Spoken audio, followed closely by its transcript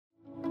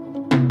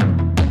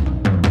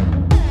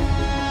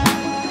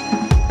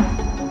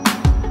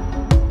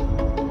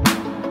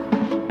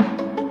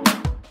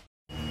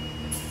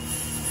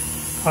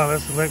Hi,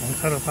 this is Luke from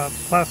Total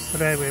Parts Plus.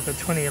 Today we have a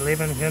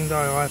 2011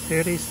 Hyundai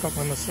i30, stock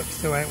number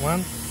 6281.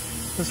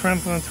 This ran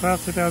from the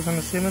 12th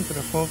 2007 to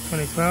the 4th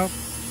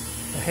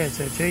 2012. It has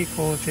a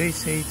G4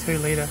 GC 2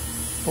 litre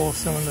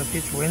 4-cylinder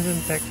petrol engine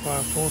backed by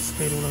a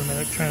 4-speed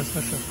automatic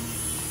transmission.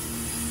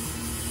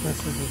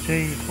 This is a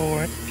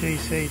G4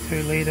 GC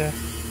 2 litre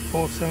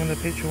 4-cylinder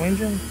petrol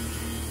engine.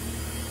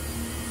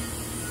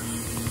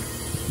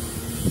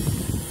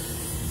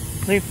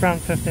 Left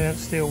front 15-inch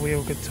steel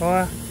wheel good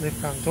tyre, left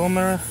front door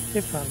mirror,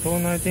 left front door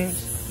no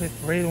dents, left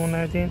rear door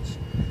no dents,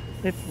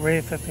 left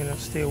rear 15-inch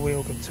steel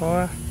wheel good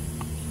tyre,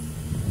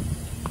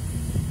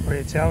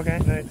 rear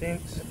tailgate no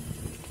dents,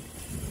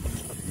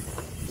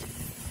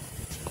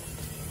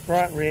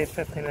 right rear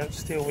 15-inch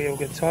steel wheel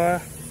good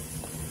tyre,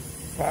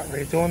 right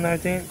rear door no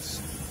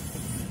dents,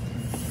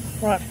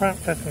 right front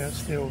 15-inch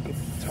steel good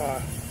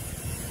tyre,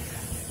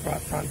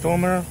 right front door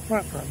mirror,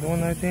 right front door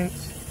no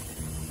dents,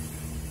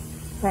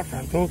 right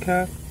front door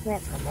card,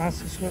 right front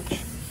master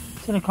switch,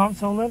 center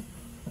console lid,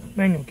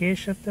 manual gear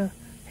shifter,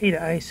 heater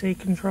AC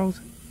controls,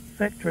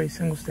 factory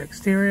single stack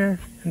stereo,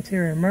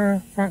 interior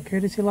mirror, front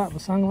courtesy light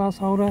with sunglass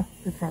holder,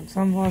 left front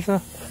sun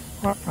visor,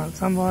 right front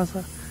sun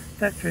visor,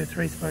 factory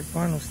 3-spoke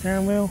vinyl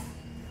steering wheel,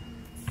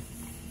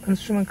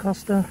 instrument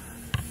cluster,